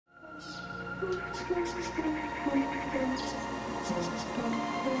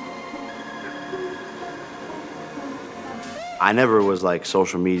I never was like,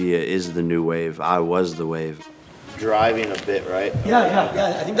 social media is the new wave. I was the wave. Driving a bit, right?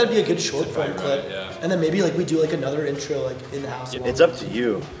 Yeah. I think that'd be a good short form clip. Yeah. And then maybe like we do like another intro like in the house. It's up to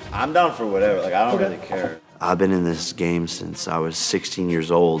you. I'm down for whatever. Like, I don't really care. I've been in this game since I was 16 years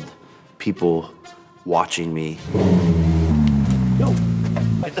old. People watching me. Yo,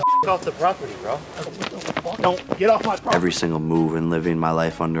 get the off the property, bro. Don't get off my property. Every single move and living my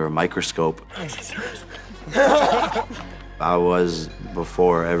life under a microscope. I was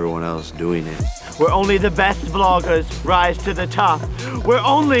before everyone else doing it. We're only the best vloggers rise to the top. We're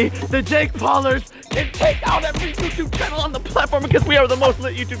only the Jake Paulers can take out every YouTube channel on the platform because we are the most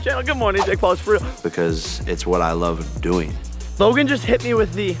lit YouTube channel. Good morning, Jake Paulers, for real. Because it's what I love doing. Logan just hit me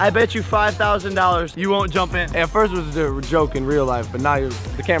with the, I bet you $5,000 you won't jump in. At first it was a joke in real life, but now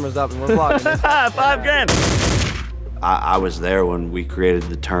the camera's up and we're vlogging. $5 grand. I was there when we created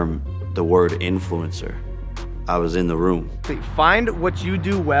the word influencer. I was in the room. Find what you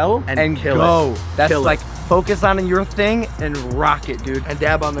do well and kill go. it. That's like, focus on your thing and rock it, dude. And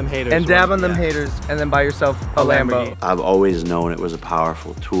dab on them haters. And dab on them haters, and then buy yourself a Lambo. I've always known it was a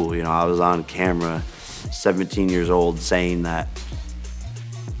powerful tool. You know, I was on camera, 17 years old, saying that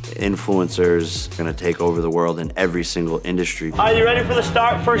influencers are gonna take over the world in every single industry. Are you ready for the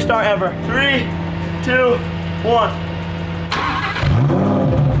start? First start ever. 3, 2, 1.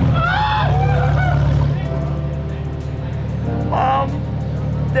 Mom,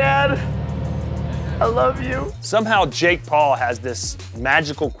 Dad, I love you. Somehow Jake Paul has this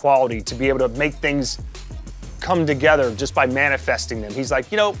magical quality to be able to make things come together just by manifesting them. He's like,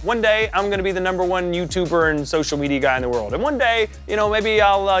 you know, one day I'm gonna be the #1 YouTuber and social media guy in the world. And one day, you know, maybe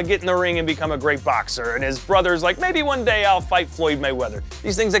I'll get in the ring and become a great boxer. And his brother's like, maybe one day I'll fight Floyd Mayweather.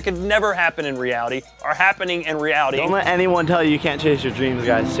 These things that could never happen in reality are happening in reality. Don't let anyone tell you can't chase your dreams,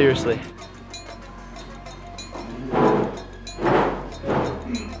 guys, seriously.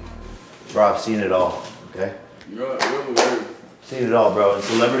 Bro, I've seen it all, okay? Seen it all, bro. In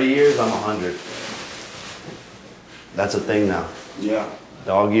celebrity years, I'm 100. That's a thing now. Yeah.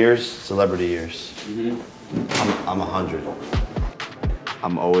 Dog years, celebrity years. I'm 100.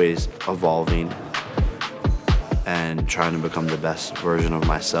 I'm always evolving and trying to become the best version of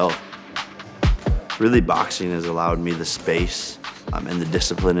myself. Really, boxing has allowed me the space and the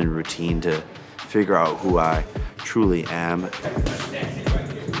discipline and routine to figure out who I truly am.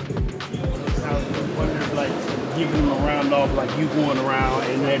 Like giving him a round off, like you going around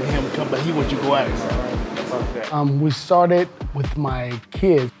and letting him come, but he wants you to go at it. We started with my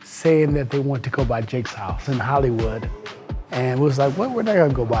kids saying that they want to go by Jake's house in Hollywood. And we was like, well, we're not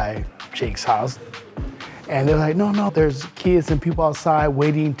gonna go by Jake's house. And they're like, no, there's kids and people outside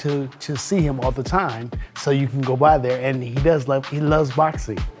waiting to see him all the time, so you can go by there. And he loves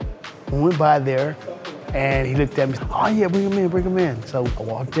boxing. We went by there and he looked at me, oh yeah, bring him in. So I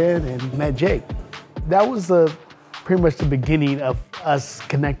walked in and met Jake. That was pretty much the beginning of us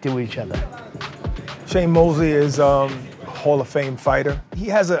connecting with each other. Shane Mosley is a Hall of Fame fighter. He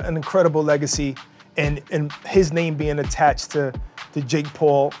has an incredible legacy, and his name being attached to Jake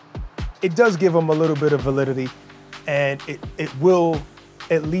Paul, it does give him a little bit of validity, and it will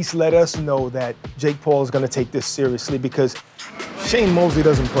at least let us know that Jake Paul is gonna take this seriously, because Shane Mosley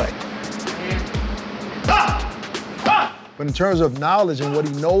doesn't play. But in terms of knowledge and what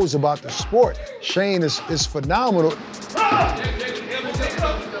he knows about the sport, Shane is phenomenal.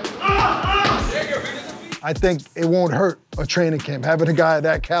 I think it won't hurt a training camp, having a guy of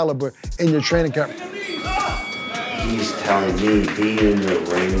that caliber in your training camp. He's telling me, being in the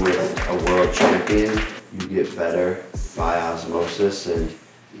ring with a world champion, you get better by osmosis, and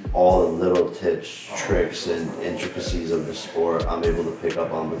all the little tips, tricks, and intricacies of the sport I'm able to pick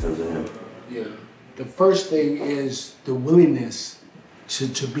up on because of him. Yeah. The first thing is the willingness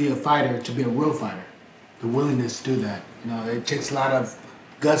to be a fighter, to be a real fighter. The willingness to do that. You know, it takes a lot of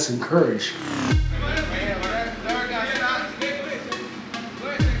guts and courage.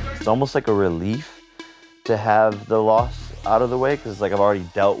 It's almost like a relief to have the loss out of the way, because like I've already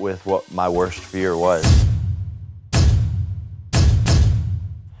dealt with what my worst fear was.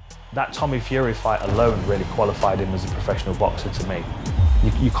 That Tommy Fury fight alone really qualified him as a professional boxer to me.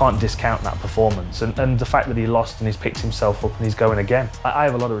 You can't discount that performance. And the fact that he lost and he's picked himself up and he's going again. I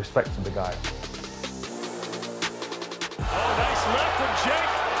have a lot of respect for the guy. Oh, nice left from Jake.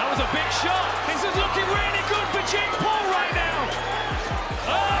 That was a big shot. This is looking really good for Jake Paul right now.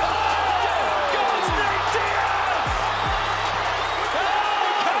 Oh, goes Nate Diaz.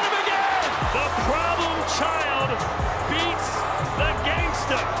 Oh, cut him again. The problem child beats the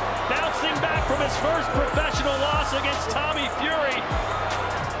gangster. Bouncing back his first professional loss against Tommy Fury.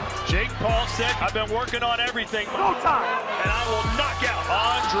 Jake Paul said, I've been working on everything. Go time! And I will knock out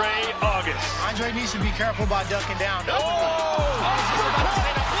Andre August. Andre needs to be careful about ducking down. Oh!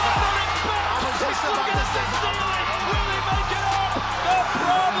 Will he make it up? The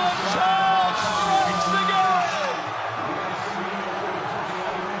problem child strikes again.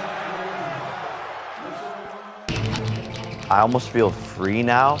 I almost feel free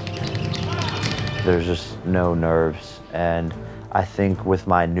now. There's just no nerves. And I think with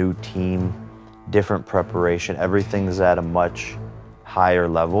my new team, different preparation, everything's at a much higher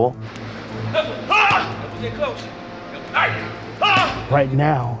level. Right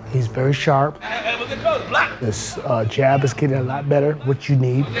now, he's very sharp. This jab is getting a lot better, what you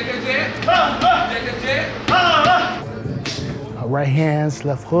need. Right hands,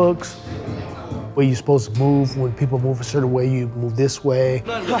 left hooks. Where you're supposed to move. When people move a certain way, you move this way.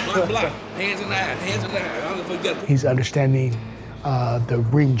 Hands in the air, hands in the air. He's understanding the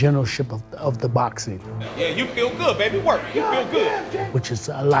ring generalship of the boxing. Yeah, you feel good, baby. Work. You feel good. Which is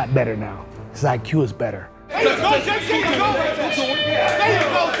a lot better now. His IQ is better. There you go, Jake. There you go. There you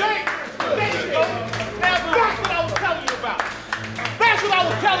go, Jake. There you go. Now that's what I was telling you about. That's what I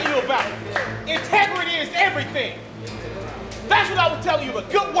was telling you about. Integrity is everything. That's what I was telling you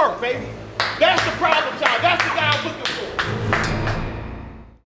about. Good.